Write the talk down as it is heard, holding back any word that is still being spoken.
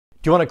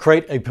Do you want to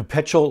create a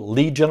perpetual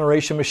lead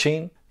generation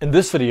machine? In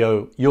this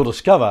video, you'll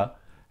discover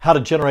how to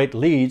generate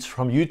leads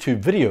from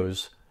YouTube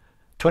videos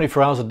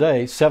 24 hours a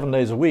day, 7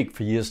 days a week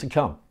for years to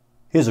come.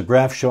 Here's a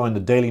graph showing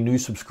the daily new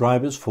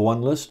subscribers for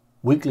one list,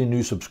 weekly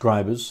new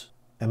subscribers,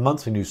 and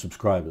monthly new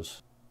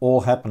subscribers,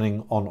 all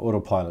happening on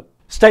autopilot.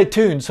 Stay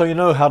tuned so you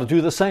know how to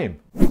do the same.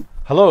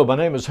 Hello, my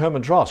name is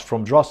Herman Drost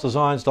from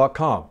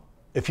DrostDesigns.com.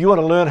 If you want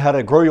to learn how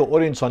to grow your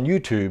audience on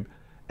YouTube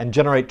and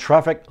generate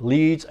traffic,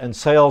 leads, and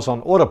sales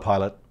on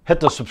autopilot, hit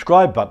the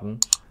subscribe button,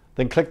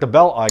 then click the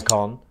bell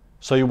icon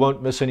so you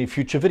won't miss any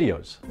future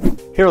videos.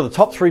 Here are the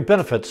top 3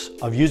 benefits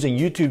of using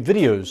YouTube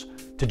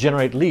videos to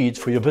generate leads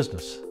for your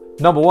business.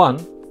 Number 1,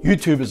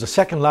 YouTube is the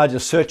second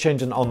largest search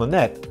engine on the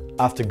net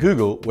after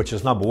Google, which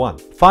is number 1.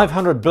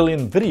 500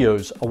 billion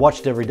videos are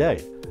watched every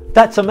day.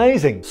 That's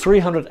amazing!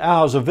 300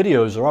 hours of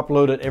videos are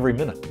uploaded every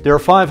minute. There are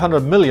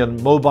 500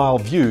 million mobile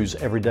views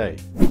every day.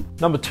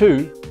 Number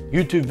 2,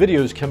 YouTube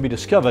videos can be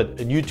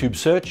discovered in YouTube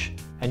search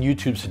and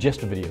YouTube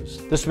suggested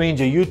videos. This means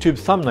your YouTube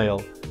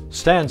thumbnail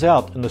stands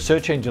out in the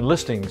search engine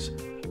listings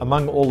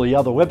among all the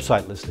other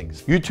website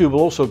listings. YouTube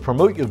will also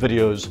promote your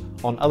videos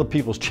on other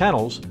people's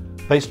channels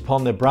based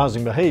upon their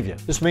browsing behavior.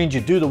 This means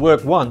you do the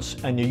work once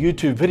and your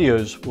YouTube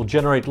videos will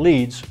generate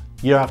leads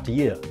year after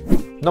year.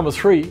 Number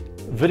 3,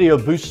 video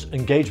boosts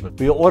engagement.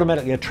 We are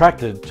automatically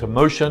attracted to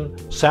motion,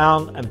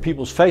 sound, and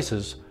people's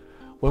faces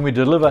when we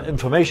deliver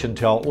information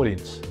to our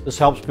audience. This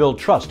helps build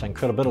trust and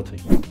credibility.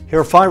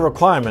 Here are 5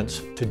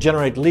 requirements to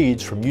generate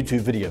leads from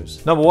YouTube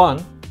videos. Number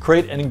 1,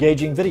 create an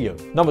engaging video.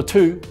 Number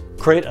 2,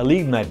 create a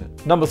lead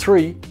magnet. Number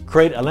 3,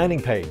 create a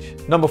landing page.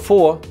 Number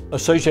 4,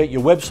 associate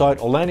your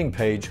website or landing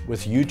page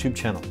with a YouTube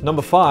channel.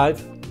 Number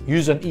 5,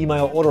 use an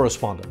email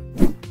autoresponder.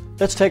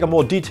 Let's take a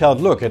more detailed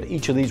look at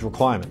each of these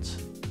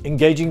requirements.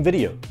 Engaging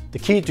video. The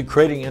key to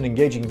creating an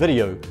engaging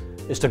video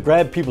is to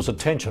grab people's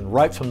attention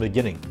right from the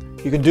beginning.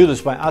 You can do this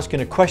by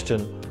asking a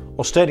question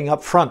or stating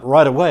up front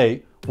right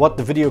away what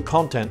the video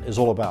content is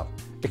all about.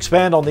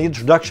 Expand on the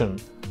introduction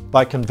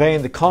by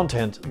conveying the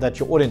content that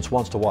your audience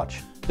wants to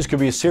watch. This could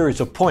be a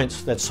series of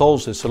points that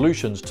solves the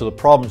solutions to the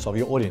problems of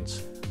your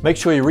audience. Make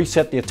sure you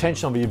reset the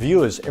attention of your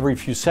viewers every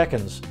few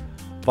seconds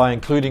by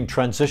including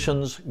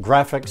transitions,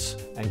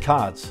 graphics, and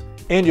cards.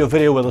 End your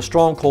video with a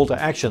strong call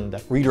to action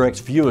that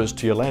redirects viewers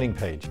to your landing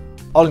page.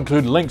 I'll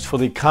include links for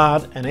the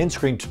card and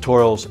Endscreen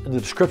tutorials in the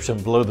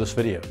description below this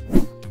video.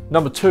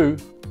 Number 2,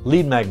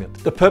 lead magnet.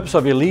 The purpose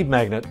of your lead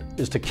magnet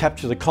is to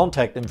capture the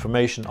contact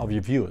information of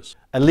your viewers.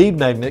 A lead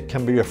magnet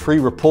can be a free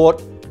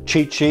report,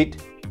 cheat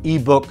sheet,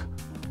 ebook,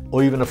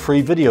 or even a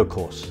free video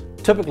course.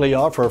 Typically, I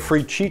offer a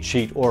free cheat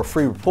sheet or a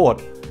free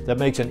report that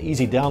makes an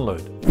easy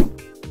download.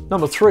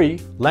 Number 3,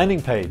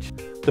 landing page.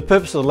 The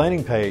purpose of the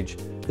landing page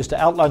is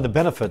to outline the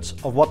benefits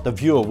of what the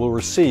viewer will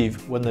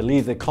receive when they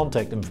leave their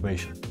contact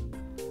information.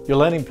 Your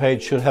landing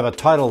page should have a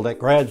title that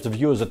grabs the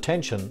viewer's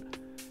attention,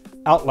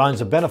 outlines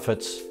the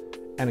benefits,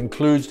 and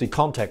includes the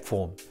contact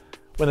form.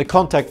 When the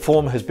contact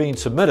form has been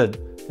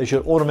submitted, they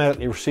should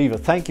automatically receive a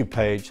thank you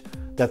page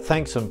that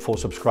thanks them for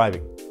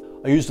subscribing.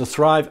 I use the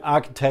Thrive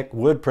Architect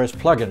WordPress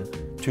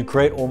plugin to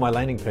create all my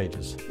landing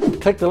pages.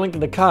 Click the link in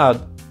the card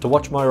to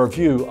watch my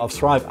review of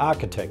Thrive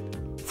Architect,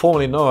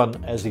 formerly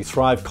known as the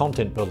Thrive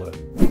Content Builder.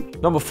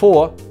 Number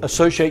 4,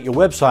 associate your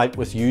website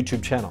with your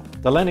YouTube channel.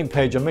 The landing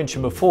page I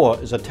mentioned before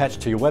is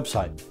attached to your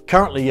website.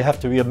 Currently, you have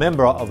to be a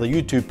member of the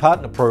YouTube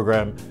Partner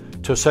Program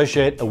to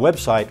associate a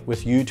website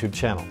with your YouTube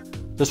channel.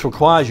 This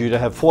requires you to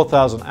have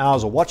 4,000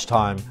 hours of watch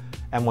time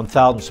and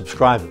 1,000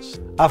 subscribers.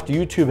 After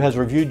YouTube has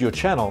reviewed your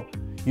channel,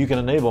 you can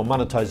enable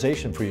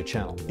monetization for your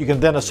channel. You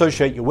can then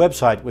associate your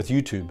website with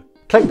YouTube.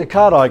 Click the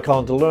card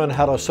icon to learn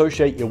how to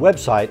associate your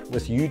website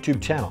with your YouTube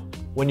channel.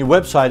 When your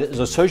website is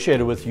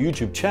associated with your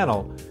YouTube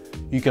channel,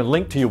 you can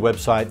link to your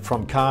website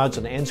from cards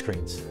and end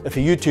screens. If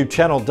your YouTube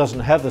channel doesn't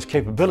have this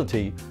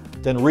capability,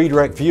 then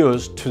redirect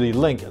viewers to the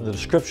link in the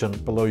description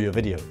below your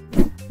video.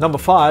 Number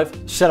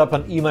 5, set up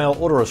an email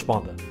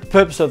autoresponder. The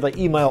purpose of the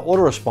email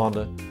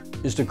autoresponder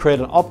is to create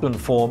an opt-in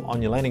form on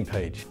your landing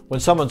page. When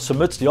someone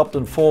submits the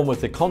opt-in form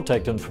with their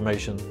contact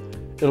information,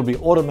 it'll be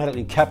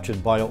automatically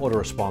captured by your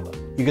autoresponder.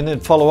 You can then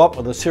follow up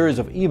with a series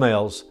of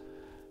emails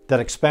that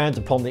expands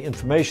upon the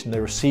information they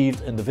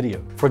received in the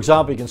video. For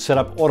example, you can set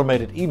up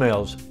automated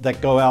emails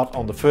that go out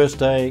on the first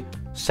day,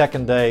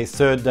 second day,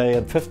 third day,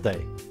 and 5th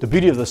day. The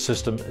beauty of this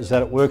system is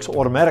that it works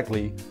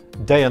automatically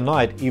day and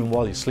night, even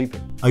while you're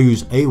sleeping. I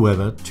use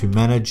Aweber to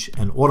manage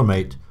and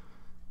automate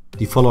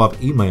the follow-up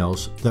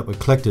emails that were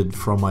collected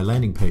from my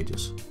landing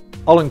pages.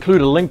 I'll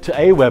include a link to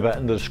Aweber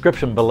in the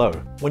description below.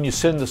 When you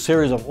send a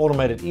series of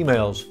automated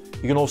emails,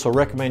 you can also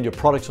recommend your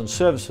products and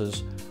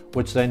services,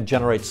 which then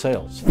generate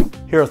sales.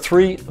 Here are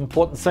 3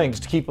 important things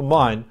to keep in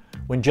mind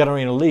when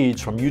generating leads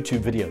from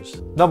YouTube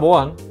videos. Number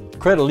 1,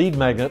 create a lead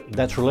magnet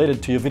that's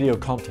related to your video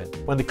content.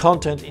 When the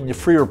content in your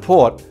free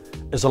report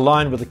is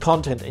aligned with the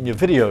content in your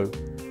video,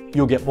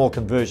 you'll get more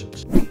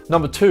conversions.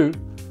 Number 2,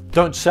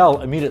 don't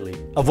sell immediately.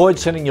 Avoid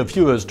sending your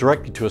viewers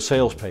directly to a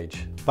sales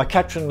page. By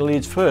capturing the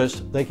leads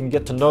first, they can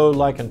get to know,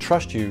 like, and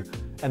trust you,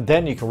 and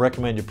then you can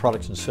recommend your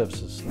products and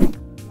services.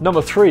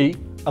 Number 3,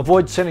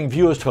 Avoid sending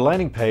viewers to a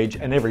landing page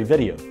in every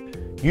video.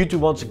 YouTube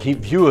wants to keep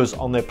viewers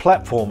on their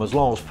platform as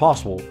long as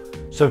possible,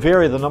 so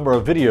vary the number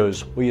of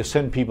videos where you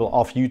send people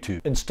off YouTube.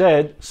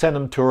 Instead, send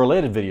them to a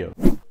related video.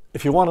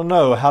 If you want to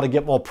know how to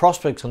get more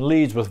prospects and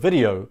leads with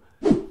video,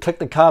 click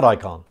the card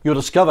icon. You'll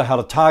discover how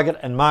to target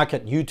and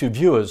market YouTube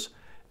viewers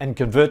and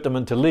convert them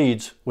into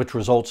leads, which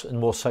results in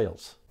more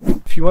sales.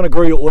 If you want to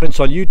grow your audience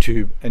on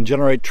YouTube and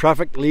generate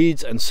traffic,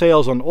 leads, and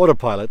sales on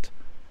autopilot,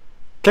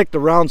 click the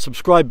round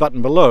subscribe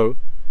button below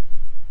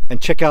and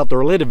check out the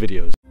related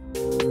videos.